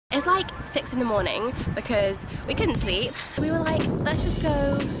was like 6 in the morning because we couldn't sleep. We were like, let's just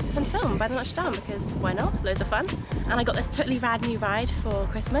go and film by the Notre Dame because why not? Loads of fun. And I got this totally rad new ride for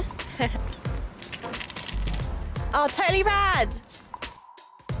Christmas. Oh, totally rad!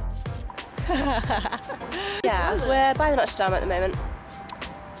 Yeah, we're by the Notre Dame at the moment.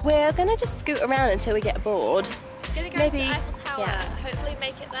 We're gonna just scoot around until we get bored. We're gonna go to the Eiffel Tower, hopefully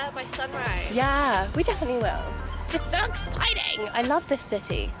make it there by sunrise. Yeah, we definitely will. Just so exciting! I love this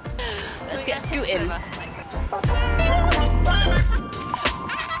city. Let's get scooting.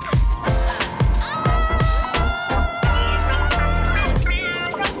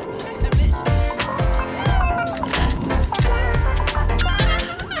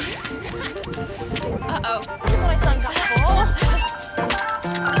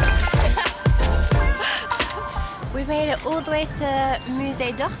 We've made it all the way to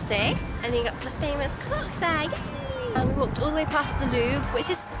Musee d'Orsay, and you got the famous clock there. Yay! And we walked all the way past the Louvre, which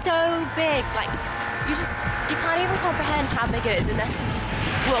is so big. Like you can't even comprehend how big it is unless you just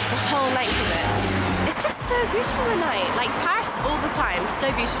walk the whole length of it. It's just so beautiful at night. Like Paris all the time,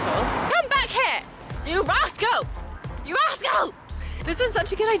 so beautiful. Come back here, you rascal! You rascal! This was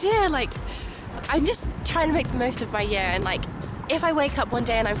such a good idea. Like I'm just trying to make the most of my year, and like if I wake up one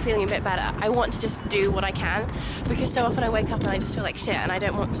day and I'm feeling a bit better, I want to just do what I can, because so often I wake up and I just feel like shit and I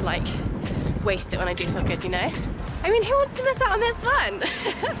don't want to like waste it when I do something good, you know? I mean, who wants to miss out on this fun?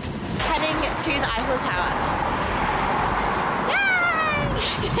 Heading to the Eiffel Tower.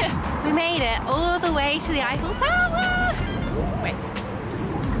 Yay! We made it all the way to the Eiffel Tower! Wait,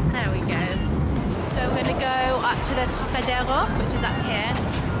 there we go. So we're gonna go up to the Trocadero, which is up here,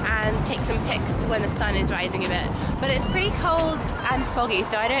 and take some pics when the sun is rising a bit. But it's pretty cold and foggy,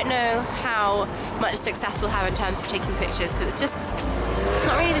 so I don't know how much success we'll have in terms of taking pictures, because it's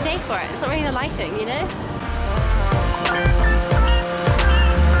not really the day for it. It's not really the lighting, you know?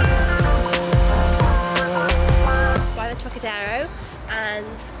 By the Trocadero, and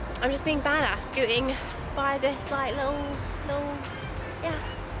I'm just being badass, scooting by this like little, yeah.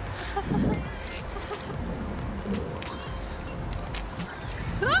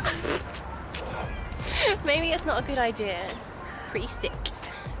 Maybe it's not a good idea. Pretty sick.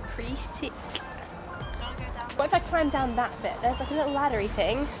 Pretty sick. What if I climb down that bit? There's like a little laddery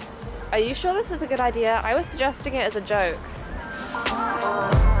thing. Are you sure this is a good idea? I was suggesting it as a joke.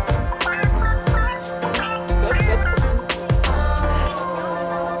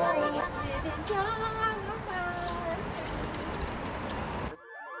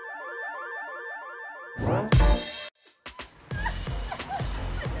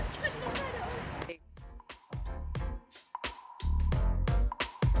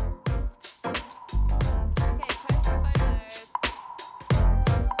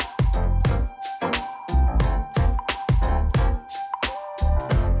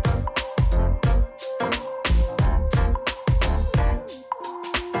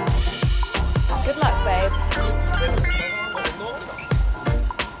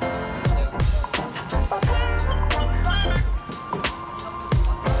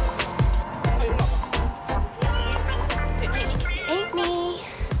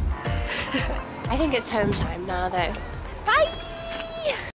 I think it's home time now though.